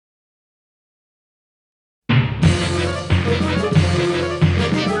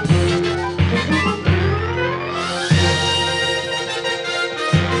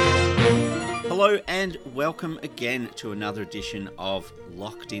Hello and welcome again to another edition of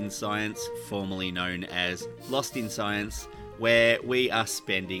Locked in Science, formerly known as Lost in Science, where we are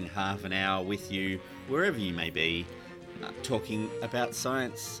spending half an hour with you, wherever you may be, talking about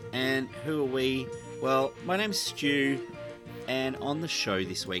science. And who are we? Well, my name's Stu, and on the show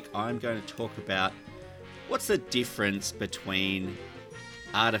this week I'm going to talk about what's the difference between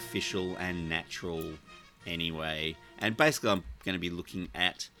artificial and natural anyway. And basically I'm going to be looking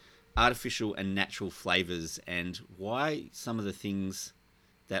at artificial and natural flavours and why some of the things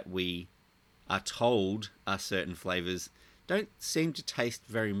that we are told are certain flavours don't seem to taste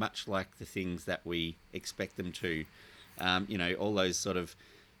very much like the things that we expect them to. All those sort of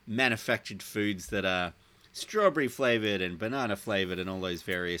manufactured foods that are strawberry flavoured and banana flavoured and all those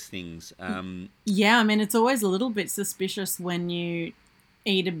various things. It's always a little bit suspicious when you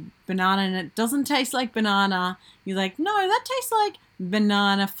eat a banana and it doesn't taste like banana. You're like, no, that tastes like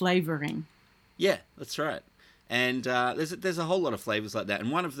banana flavouring. Yeah, that's right. And there's a whole lot of flavours like that.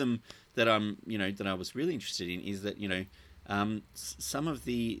 And one of them that that I was really interested in is that some of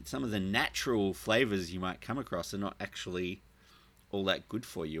the natural flavours you might come across are not actually all that good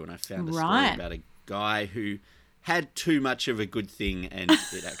for you. And I found a story about a guy who had too much of a good thing and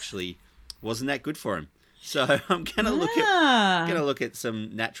it actually wasn't that good for him. So I'm gonna look at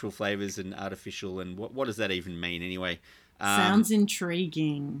some natural flavors and artificial, and what does that even mean anyway? Sounds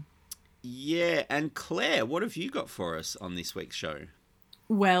intriguing. Yeah, and Claire, what have you got for us on this week's show?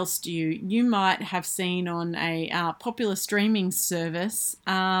 Well, Stu, you might have seen on a popular streaming service.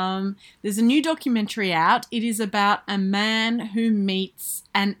 There's a new documentary out. It is about a man who meets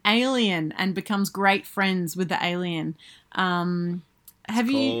an alien and becomes great friends with the alien. It's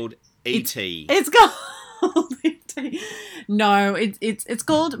called E.T. It's called E.T. No, it's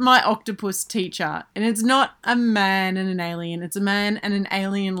called My Octopus Teacher, and it's not a man and an alien. It's a man and an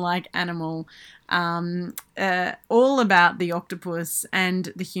alien-like animal, all about the octopus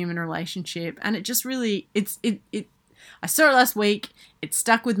and the human relationship. And it just really, I saw it last week. It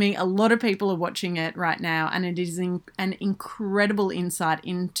stuck with me. A lot of people are watching it right now, and it is an incredible insight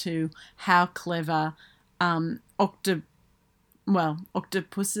into how clever octopuses,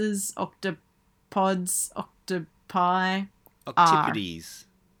 octopods, octopi Octipodes.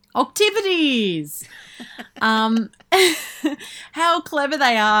 Octipodes. How clever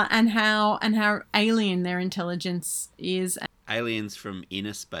they are, and how alien their intelligence is. Aliens from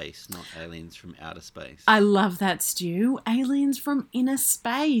inner space, not aliens from outer space. I love that, Stu. Aliens from inner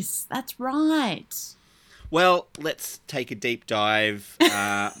space. That's right. Well, let's take a deep dive.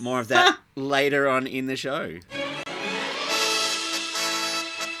 More of that later on in the show.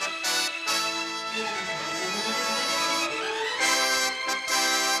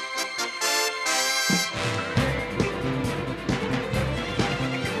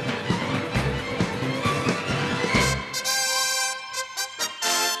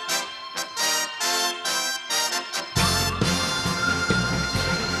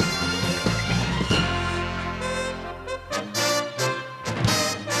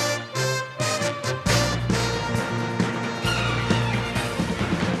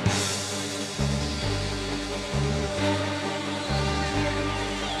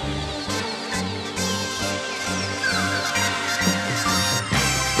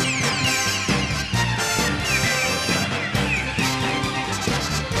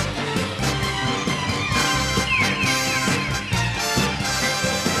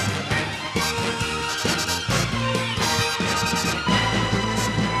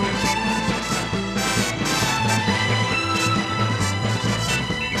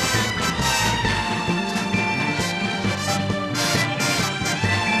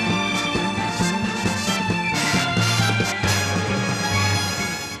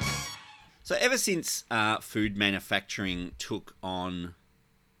 Ever since food manufacturing took on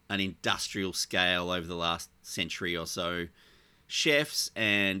an industrial scale over the last century or so, chefs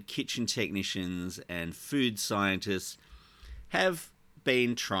and kitchen technicians and food scientists have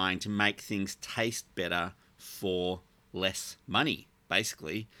been trying to make things taste better for less money,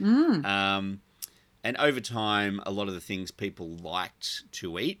 basically. And over time, a lot of the things people liked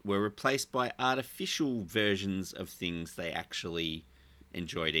to eat were replaced by artificial versions of things they actually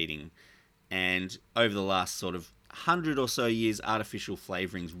enjoyed eating. And over the last sort of 100 or so years, artificial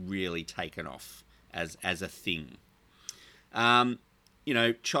flavorings really taken off as a thing.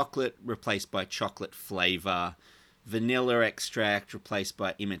 Chocolate replaced by chocolate flavor, vanilla extract replaced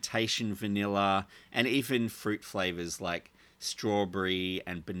by imitation vanilla, and even fruit flavors like strawberry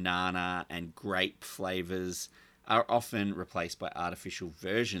and banana and grape flavors are often replaced by artificial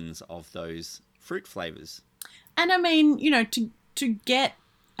versions of those fruit flavors. And I mean, to get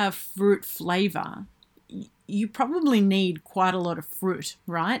a fruit flavor, you probably need quite a lot of fruit,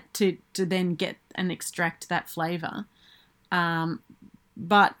 right, to then get and extract that flavor.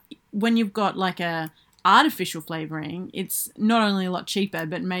 But when you've got like a artificial flavoring, it's not only a lot cheaper,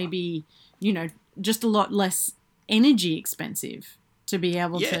 but maybe, just a lot less energy expensive to be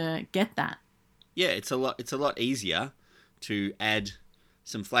able to get that. Yeah, it's a lot easier to add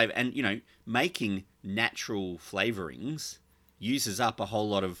some flavor, and making natural flavorings uses up a whole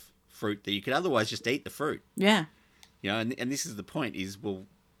lot of fruit that you could otherwise just eat the fruit. Yeah. And this is the point is, well,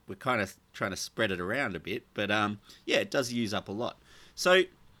 we're kind of trying to spread it around a bit, but it does use up a lot. So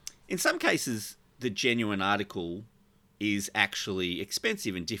in some cases, the genuine article is actually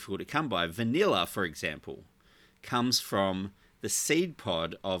expensive and difficult to come by. Vanilla, for example, comes from the seed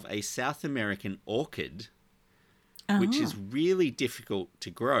pod of a South American orchid, which is really difficult to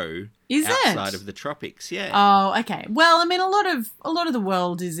grow outside of the tropics. Yeah. Oh, okay. Well, I mean, a lot of the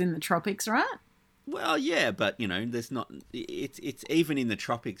world is in the tropics, right? Well, yeah, but there's not. It's even in the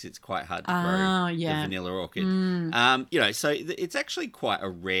tropics. It's quite hard to grow the vanilla orchid. So it's actually quite a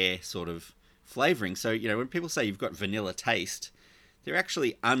rare sort of flavoring. So when people say you've got vanilla taste, they're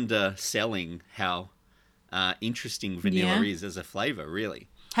actually underselling how interesting vanilla is as a flavor. Really.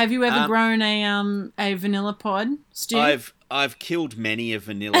 Have you ever grown a vanilla pod, Stu? I've killed many a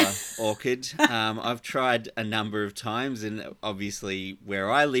vanilla orchid. I've tried a number of times, and obviously where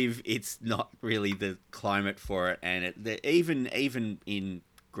I live, it's not really the climate for it. And even in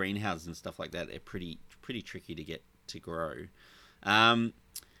greenhouses and stuff like that, they're pretty tricky to get to grow.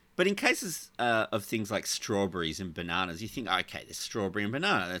 But in cases of things like strawberries and bananas, you think, okay, there's strawberry and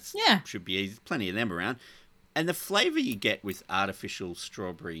banana. Should be easy. Plenty of them around. And the flavour you get with artificial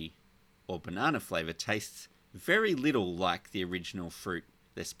strawberry or banana flavour tastes very little like the original fruit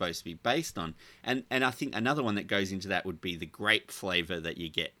they're supposed to be based on. And I think another one that goes into that would be the grape flavour that you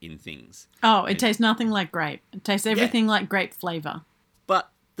get in things. Oh, it tastes nothing like grape. It tastes everything like grape flavour. But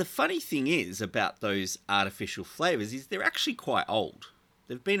the funny thing is about those artificial flavours is they're actually quite old.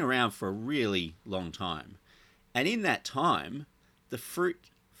 They've been around for a really long time. And in that time, the fruit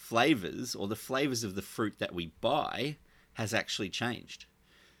flavors or the flavors of the fruit that we buy has actually changed.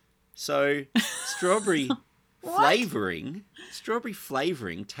 So strawberry flavoring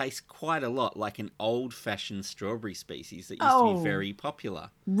tastes quite a lot like an old-fashioned strawberry species that used to be very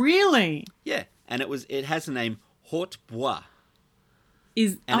popular. Really? Yeah, and it has the name Haute Bois.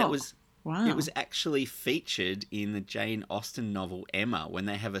 It was actually featured in the Jane Austen novel Emma when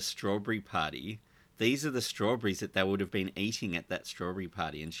they have a strawberry party. These are the strawberries that they would have been eating at that strawberry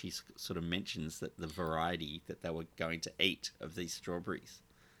party, and she sort of mentions that the variety that they were going to eat of these strawberries.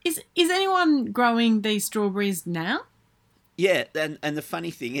 Is anyone growing these strawberries now? Yeah, and the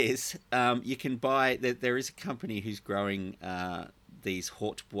funny thing is, you can buy. There is a company who's growing these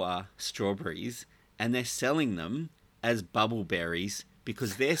Haute Bois strawberries, and they're selling them as bubble berries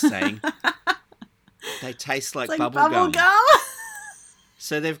because they're saying they taste like bubble gum.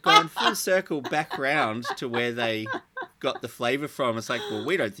 So they've gone full circle back round to where they got the flavour from. It's like, well,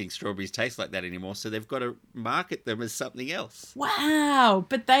 we don't think strawberries taste like that anymore, so they've got to market them as something else. Wow,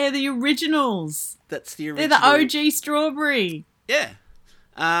 but they are the originals. That's the original. They're the OG strawberry. Yeah.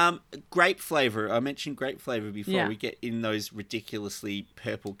 Grape flavour. I mentioned grape flavour before. Yeah. We get in those ridiculously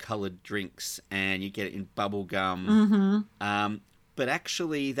purple-coloured drinks, and you get it in bubble gum. Mm-hmm. But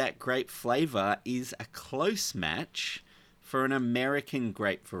actually, that grape flavour is a close match for an American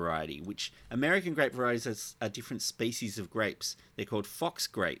grape variety, which American grape varieties are different species of grapes. They're called fox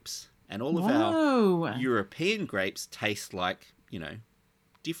grapes. And all of our European grapes taste like,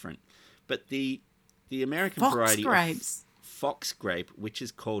 different. But the American variety of fox grape, which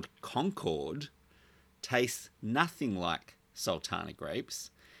is called Concord, tastes nothing like Sultana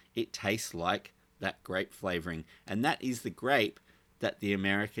grapes. It tastes like that grape flavouring. And that is the grape that the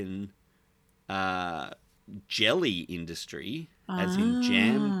American jelly industry, as in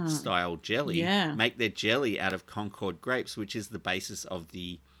jam style jelly, make their jelly out of Concord grapes, which is the basis of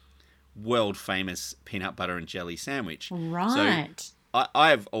the world famous peanut butter and jelly sandwich. Right. So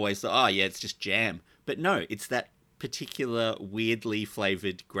I've always thought, it's just jam. But no, it's that particular weirdly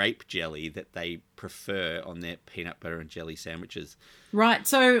flavored grape jelly that they prefer on their peanut butter and jelly sandwiches. Right.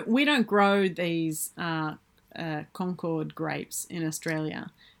 So we don't grow these Concord grapes in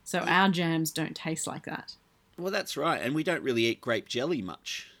Australia. So our jams don't taste like that. Well, that's right. And we don't really eat grape jelly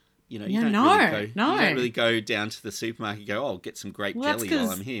much. You don't really go down to the supermarket and go, get some grape jelly while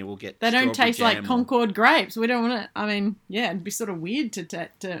I'm here. We'll get they don't taste like Concord grapes. We don't want to, it'd be sort of weird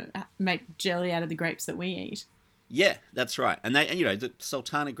to make jelly out of the grapes that we eat. Yeah, that's right. And the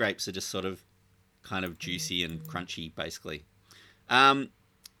Sultana grapes are just sort of kind of juicy and crunchy, basically.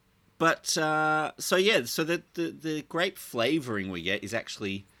 So the grape flavoring we get is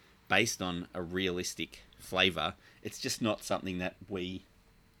actually based on a realistic flavor. It's just not something that we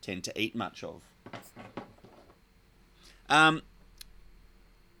tend to eat much of. And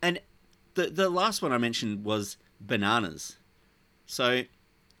the last one I mentioned was bananas. So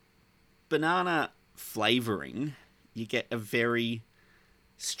banana flavoring, you get a very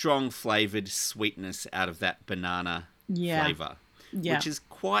strong flavored sweetness out of that banana flavor, which is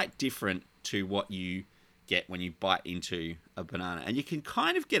quite different to what you get when you bite into a banana. And you can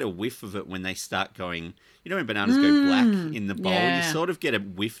kind of get a whiff of it when they start going, when bananas go black in the bowl, you sort of get a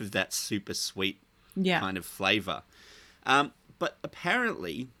whiff of that super sweet kind of flavor. But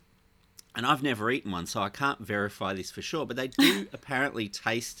apparently, and I've never eaten one, so I can't verify this for sure, but they do apparently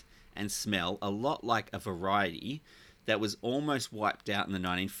taste and smell a lot like a variety that was almost wiped out in the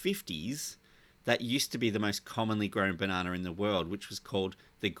 1950s that used to be the most commonly grown banana in the world, which was called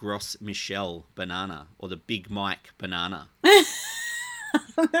the Gros Michel banana, or the Big Mike banana.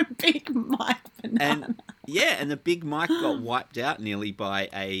 The Big Mike banana. And the Big Mike got wiped out nearly by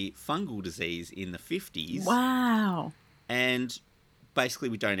a fungal disease in the 50s. Wow. And basically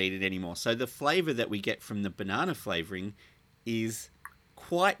we don't eat it anymore. So the flavour that we get from the banana flavouring is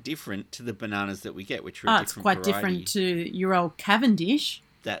quite different to the bananas that we get, which are a different it's quite variety. different to your old Cavendish.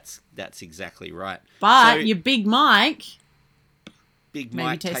 That's exactly right. But your Big Mike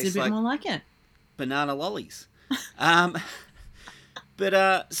maybe tastes a bit more like it. Banana lollies. So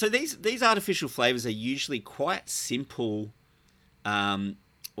these artificial flavours are usually quite simple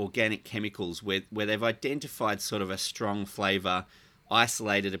organic chemicals where they've identified sort of a strong flavour,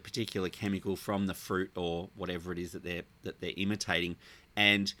 isolated a particular chemical from the fruit or whatever it is that they're imitating,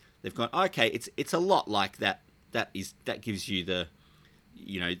 and they've gone, okay, it's a lot like that. That gives you the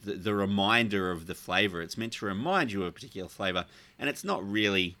reminder of the flavour. It's meant to remind you of a particular flavour, and it's not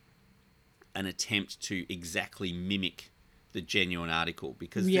really an attempt to exactly mimic the genuine article,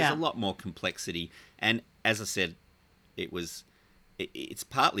 because there's a lot more complexity. And as I said, it's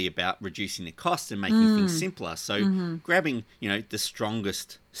partly about reducing the cost and making things simpler. So grabbing, the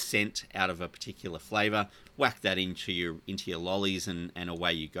strongest scent out of a particular flavour, whack that into your lollies, and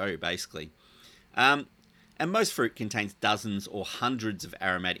away you go, basically. And most fruit contains dozens or hundreds of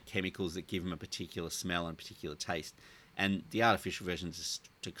aromatic chemicals that give them a particular smell and a particular taste. And the artificial versions is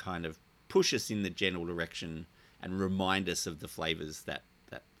to kind of push us in the general direction and remind us of the flavours that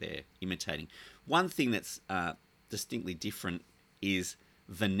they're imitating. One thing that's distinctly different is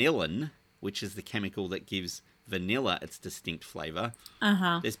vanillin, which is the chemical that gives vanilla its distinct flavour.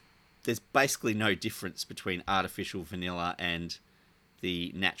 There's basically no difference between artificial vanilla and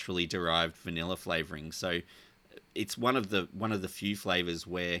the naturally derived vanilla flavouring. So it's one of the few flavours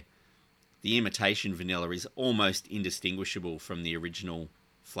where the imitation vanilla is almost indistinguishable from the original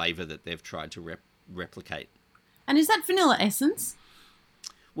flavour that they've tried to replicate. And is that vanilla essence?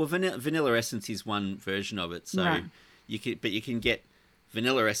 Well, vanilla essence is one version of it. So you can get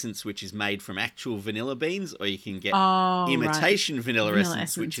vanilla essence, which is made from actual vanilla beans, or you can get imitation vanilla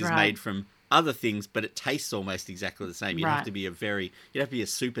essence, which is made from other things, but it tastes almost exactly the same. You'd have to be a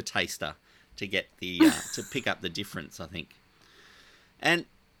super taster to get to pick up the difference, I think. And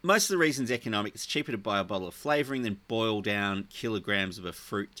most of the reason's economic. It's cheaper to buy a bottle of flavouring than boil down kilograms of a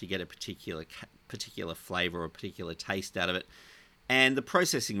fruit to get a particular flavour or a particular taste out of it. And the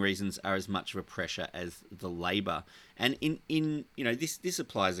processing reasons are as much of a pressure as the labour. And in this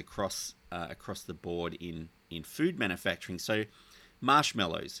applies across the board in food manufacturing. So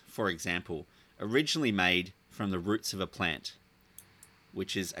marshmallows, for example, originally made from the roots of a plant,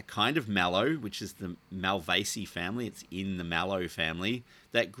 which is a kind of mallow, which is the Malvaceae family. It's in the mallow family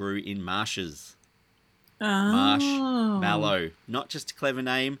that grew in marshes. Marshmallow. Not just a clever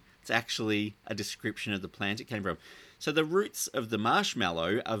name. It's actually a description of the plant it came from. So the roots of the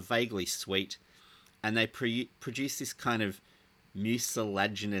marshmallow are vaguely sweet, and they produce this kind of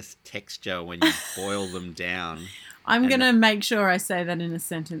mucilaginous texture when you boil them down. I'm going to make sure I say that in a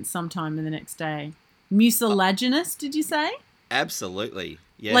sentence sometime in the next day. Mucilaginous, did you say? Absolutely,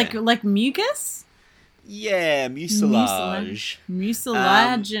 yeah. Like mucus? Yeah, mucilage.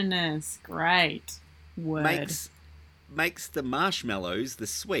 Mucilaginous, great word. Makes the marshmallows, the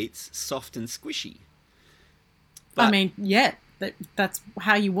sweets, soft and squishy. But, I mean, that's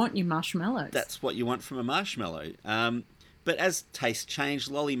how you want your marshmallows. That's what you want from a marshmallow. But as tastes change,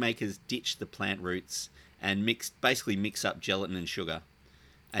 lolly makers ditch the plant roots and basically mix up gelatin and sugar.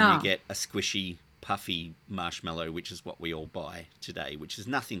 And you get a squishy, puffy marshmallow, which is what we all buy today, which has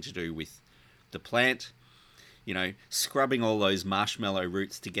nothing to do with the plant. scrubbing all those marshmallow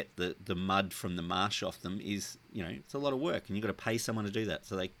roots to get the mud from the marsh off them is, it's a lot of work, and you've got to pay someone to do that.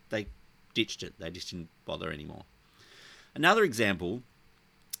 So they ditched it. They just didn't bother anymore. Another example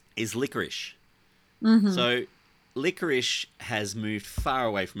is licorice. Mm-hmm. So licorice has moved far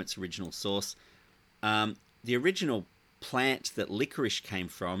away from its original source. The original plant that licorice came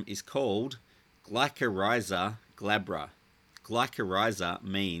from is called Glycyrrhiza glabra. Glycyrrhiza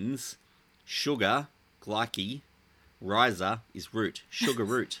means sugar, glycy, rhiza is root, sugar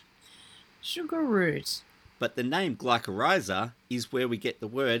root. Sugar root. But the name Glycyrrhiza is where we get the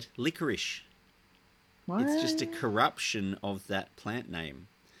word licorice. What? It's just a corruption of that plant name.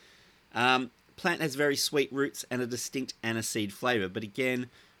 Plant has very sweet roots and a distinct aniseed flavour, but again,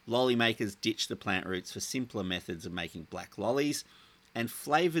 lolly makers ditched the plant roots for simpler methods of making black lollies and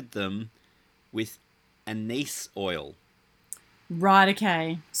flavoured them with anise oil. Right,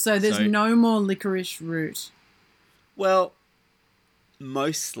 okay. So there's no more licorice root. Well,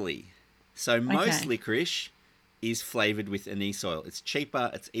 mostly. So most Okay. licorice is flavoured with anise oil. It's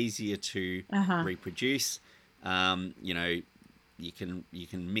cheaper, it's easier to reproduce. You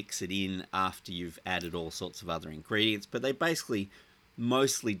can mix it in after you've added all sorts of other ingredients, but they basically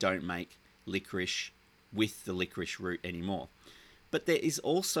mostly don't make licorice with the licorice root anymore. But there is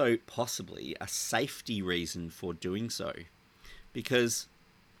also possibly a safety reason for doing so, because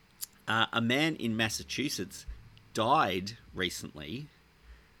a man in Massachusetts died recently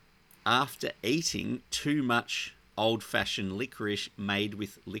after eating too much old-fashioned licorice made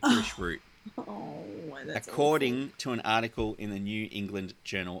with licorice root. Oh, that's according to an article in the New England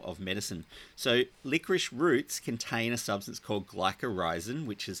Journal of Medicine. So licorice roots contain a substance called glycyrrhizin,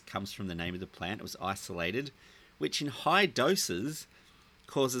 which comes from the name of the plant. It was isolated, which in high doses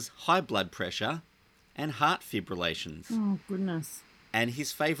causes high blood pressure and heart fibrillations. Oh, goodness. And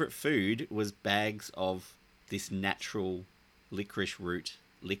his favourite food was bags of this natural licorice root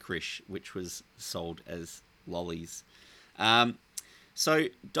licorice, which was sold as lollies. So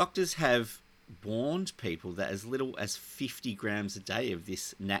doctors have warned people that as little as 50 grams a day of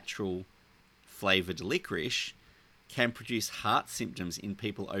this natural flavoured licorice can produce heart symptoms in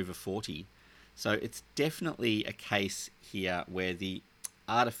people over 40. So it's definitely a case here where the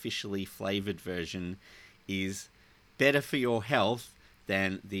artificially flavoured version is better for your health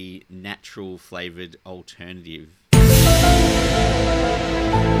than the natural flavoured alternative.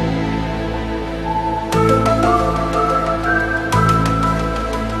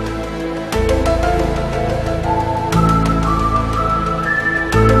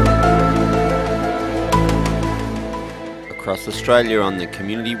 Across Australia on the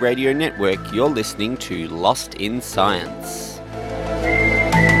Community Radio Network, you're listening to Lost in Science.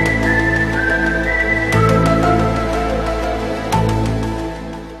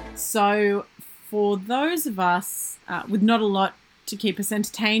 So for those of us with not a lot to keep us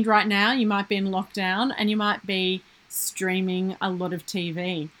entertained right now, you might be in lockdown and you might be streaming a lot of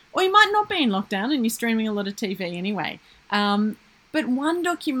TV. Or you might not be in lockdown and you're streaming a lot of TV anyway. But one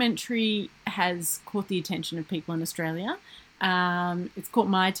documentary has caught the attention of people in Australia. It's caught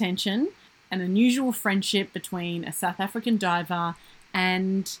my attention. An unusual friendship between a South African diver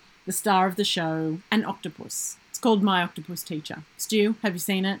and the star of the show, an octopus. It's called My Octopus Teacher. Stu, have you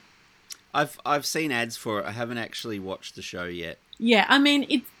seen it? I've seen ads for it. I haven't actually watched the show yet. Yeah, I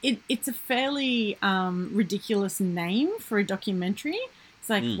mean, it's a fairly ridiculous name for a documentary. It's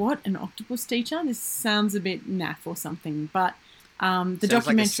like, what, an octopus teacher? This sounds a bit naff or something. But the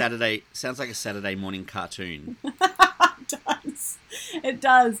documentary sounds like a Saturday morning cartoon. It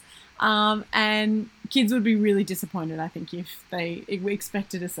does. And kids would be really disappointed, I think, if they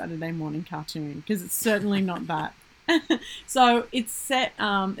expected a Saturday morning cartoon, because it's certainly not that. So it's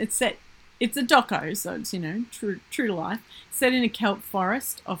it's a doco, so it's, true to life, set in a kelp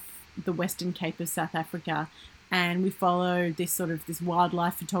forest off the Western Cape of South Africa. And we follow this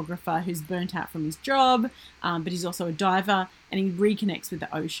wildlife photographer who's burnt out from his job, but he's also a diver, and he reconnects with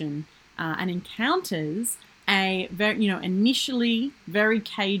the ocean and encounters a very, initially very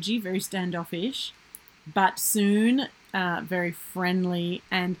cagey, very standoffish, but soon very friendly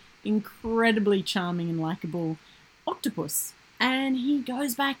and incredibly charming and likable octopus. And he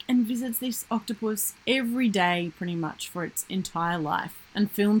goes back and visits this octopus every day pretty much for its entire life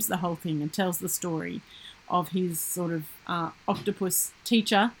and films the whole thing and tells the story of his octopus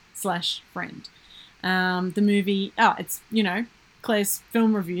teacher / friend. The movie, it's, Claire's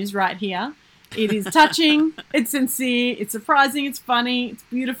film reviews right here. It is touching, it's sincere, it's surprising, it's funny, it's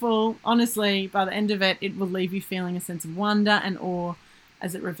beautiful. Honestly, by the end of it, it will leave you feeling a sense of wonder and awe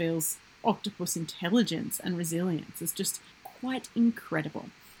as it reveals octopus intelligence and resilience. It's just quite incredible.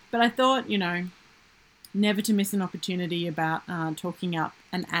 But I thought, never to miss an opportunity about talking up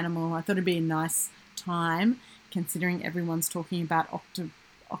an animal. I thought it'd be a nice time, considering everyone's talking about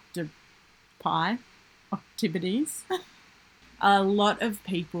octopodes. A lot of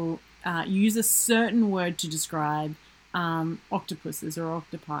people use a certain word to describe octopuses or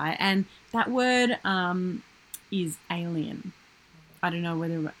octopi, and that word is alien. I don't know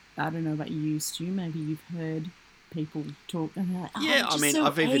about you, Stu. Maybe you've heard people talk. And they're like, yeah, I mean, so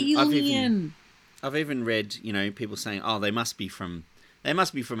I've even read, people saying, "Oh, they must be from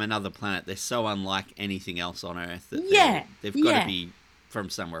another planet. They're so unlike anything else on Earth that they've got to be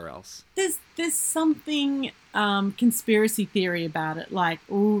from somewhere else." There's something conspiracy theory about it, like,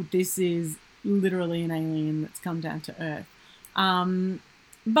 oh, this is literally an alien that's come down to Earth.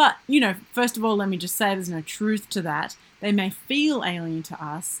 But, first of all, let me just say there's no truth to that. They may feel alien to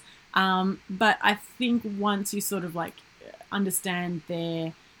us, but I think once you sort of like understand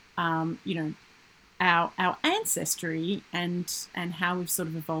their, our ancestry and how we've sort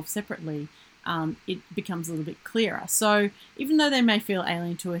of evolved separately, it becomes a little bit clearer. So even though they may feel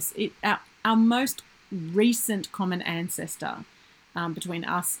alien to us, our most recent common ancestor between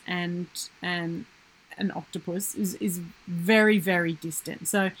us and an octopus is very, very distant.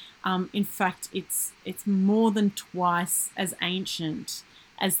 So in fact, it's more than twice as ancient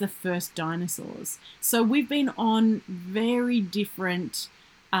as the first dinosaurs. So we've been on very different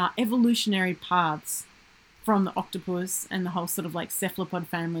evolutionary paths from the octopus and the whole sort of like cephalopod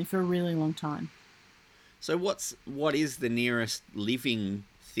family for a really long time. So what is the nearest living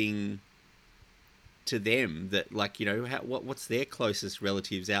thing to them that, like, what's their closest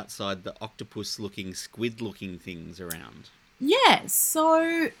relatives outside the octopus-looking, squid-looking things around? Yeah,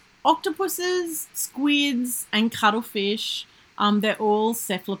 so octopuses, squids, and cuttlefish, they're all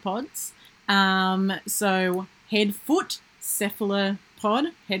cephalopods. So head-foot,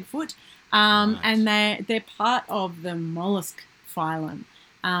 cephalopod, head-foot. Right. And they're part of the mollusk phylum.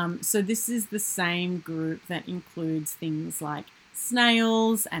 So this is the same group that includes things like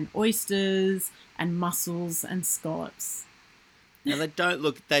snails and oysters and mussels and scallops. Now they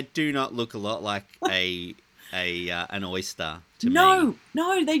do not look a lot like an oyster to me.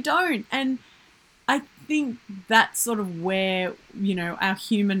 No, they don't. And I think that's sort of where, our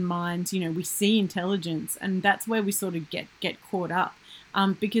human minds, we see intelligence, and that's where we sort of get caught up.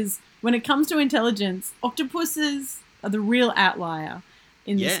 Because when it comes to intelligence, octopuses are the real outlier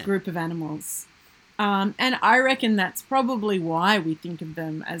in this group of animals. And I reckon that's probably why we think of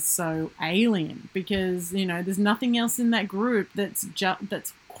them as so alien, because, there's nothing else in that group that's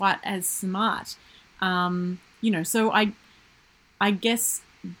quite as smart. So I guess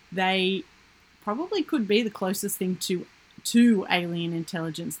they probably could be the closest thing to alien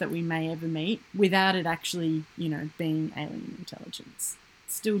intelligence that we may ever meet without it actually, being alien intelligence.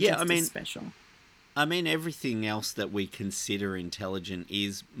 It's still as special. I mean, everything else that we consider intelligent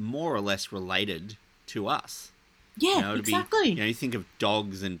is more or less related to us. Yeah, exactly. You think of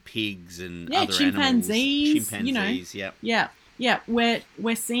dogs and pigs and other chimpanzees, animals. Yeah.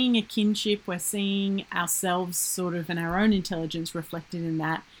 We're seeing a kinship. We're seeing ourselves sort of and our own intelligence reflected in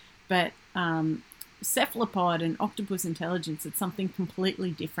that. But cephalopod and octopus intelligence, it's something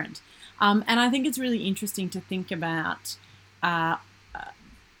completely different. And I think it's really interesting to think about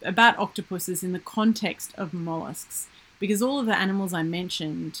octopuses in the context of mollusks, because all of the animals I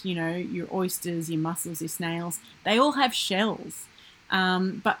mentioned, your oysters, your mussels, your snails, they all have shells.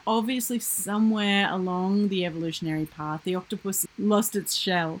 But obviously somewhere along the evolutionary path, the octopus lost its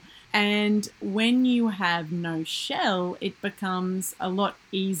shell. And when you have no shell, it becomes a lot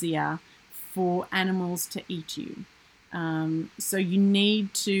easier for animals to eat you. So you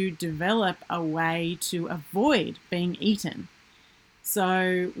need to develop a way to avoid being eaten.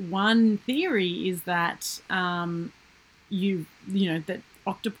 So one theory is that that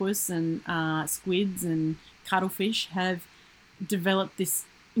octopus and squids and cuttlefish have developed this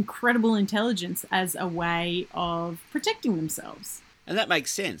incredible intelligence as a way of protecting themselves. And that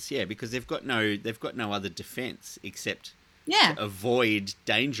makes sense, because they've got no other defense except to avoid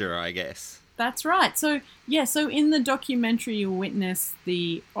danger, I guess. That's right. So in the documentary, you'll witness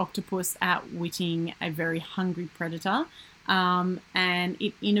the octopus outwitting a very hungry predator. And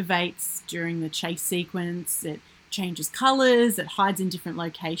it innovates during the chase sequence. It changes colors. It hides in different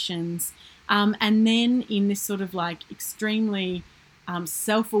locations. And then in this sort of like extremely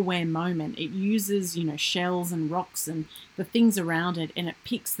self-aware moment, it uses, shells and rocks and the things around it, and it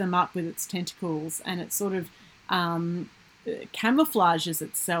picks them up with its tentacles, and it sort of camouflages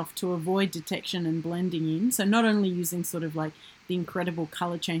itself to avoid detection and blending in. So not only using sort of like the incredible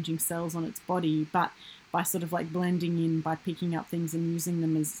color-changing cells on its body, but by sort of like blending in by picking up things and using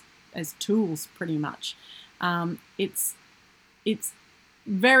them as as tools, pretty much. It's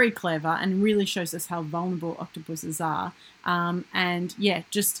very clever and really shows us how vulnerable octopuses are. And yeah,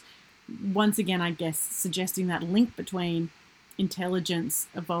 just once again, I guess, suggesting that link between intelligence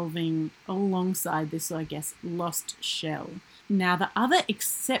evolving alongside this, I guess, lost shell. Now, the other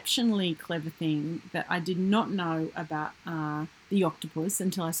exceptionally clever thing that I did not know about the octopus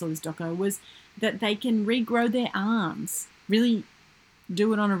until I saw this doco was that they can regrow their arms, really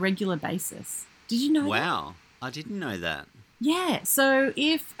do it on a regular basis. Did you know that? Wow, I didn't know that. Yeah, so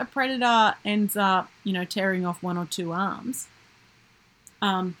if a predator ends up, tearing off one or two arms,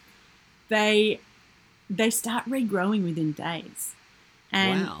 they start regrowing within days.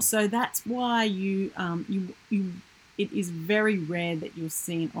 And wow. So that's why it is very rare that you'll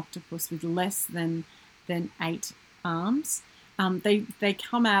see an octopus with less than 8 arms. They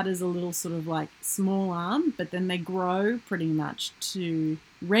come out as a little sort of like small arm, but then they grow pretty much to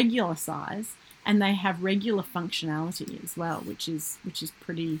regular size, and they have regular functionality as well, which is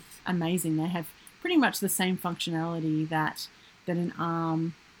pretty amazing. They have pretty much the same functionality that an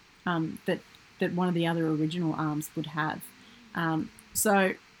arm that one of the other original arms would have.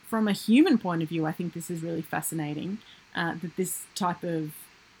 So from a human point of view, I think this is really fascinating, that this type of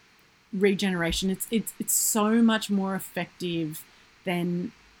regeneration, it's so much more effective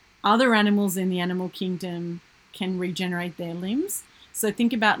than other animals in the animal kingdom can regenerate their limbs. So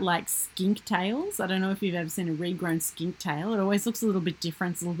think about like skink tails. I don't know if you've ever seen a regrown skink tail. It always looks a little bit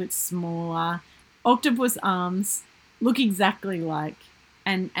different. It's a little bit smaller. Octopus arms look exactly like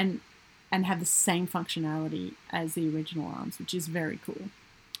and have the same functionality as the original arms, which is very cool.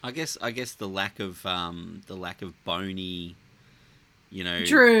 I guess the lack of bony,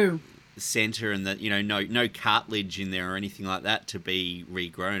 True. center, and that no cartilage in there or anything like that to be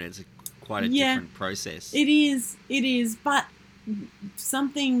regrown. It's quite a different process. It is, but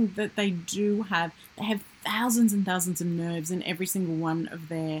something that they do have, they have thousands and thousands of nerves in every single one of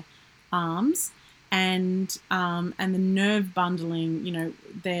their arms, and the nerve bundling,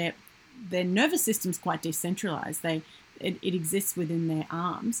 their nervous system's quite decentralized. It exists within their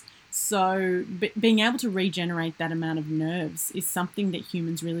arms. So being able to regenerate that amount of nerves is something that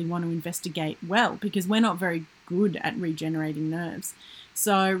humans really want to investigate well, because we're not very good at regenerating nerves.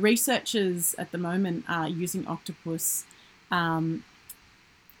 So researchers at the moment are using octopuses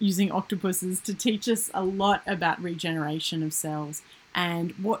to teach us a lot about regeneration of cells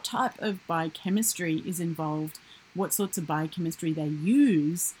and what type of biochemistry is involved, what sorts of biochemistry they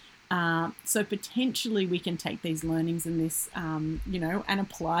use. So potentially we can take these learnings and this, and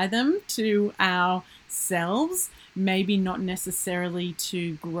apply them to ourselves, maybe not necessarily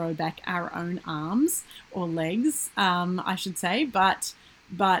to grow back our own arms or legs, I should say, but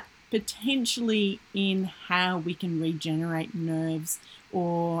potentially in how we can regenerate nerves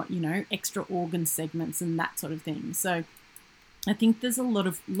or, extra organ segments and that sort of thing. So I think there's a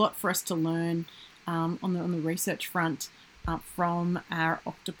lot for us to learn on the research front from our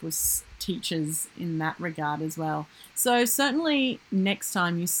octopus teachers in that regard as well. So certainly next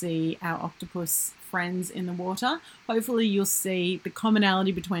time you see our octopus friends in the water, hopefully you'll see the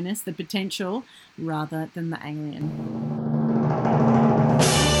commonality between us, the potential, rather than the alien.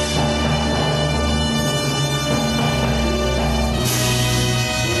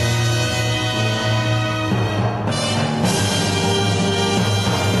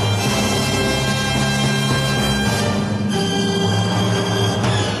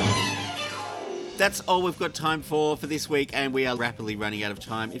 That's all we've got time for this week, and we are rapidly running out of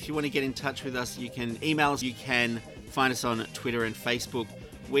time. If you want to get in touch with us, you can email us. You can find us on Twitter and Facebook.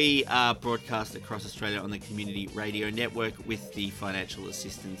 We are broadcast across Australia on the Community Radio Network with the financial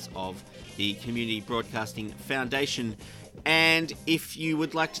assistance of the Community Broadcasting Foundation. And if you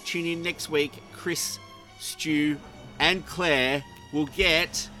would like to tune in next week, Chris, Stu, and Claire will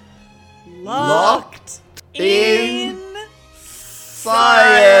get Locked in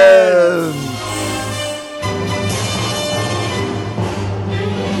Science.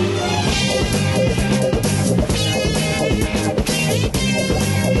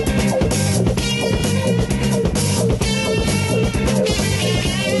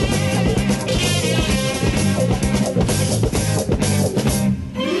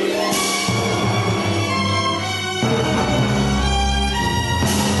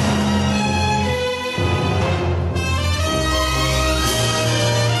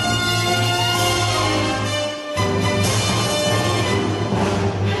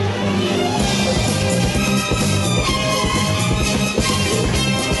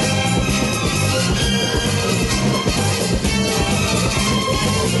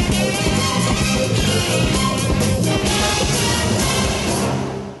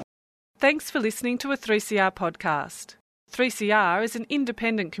 Thanks for listening to a 3CR podcast. 3CR is an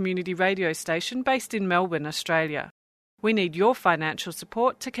independent community radio station based in Melbourne, Australia. We need your financial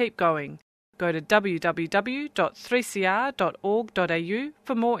support to keep going. Go to www.3cr.org.au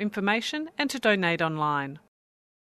for more information and to donate online.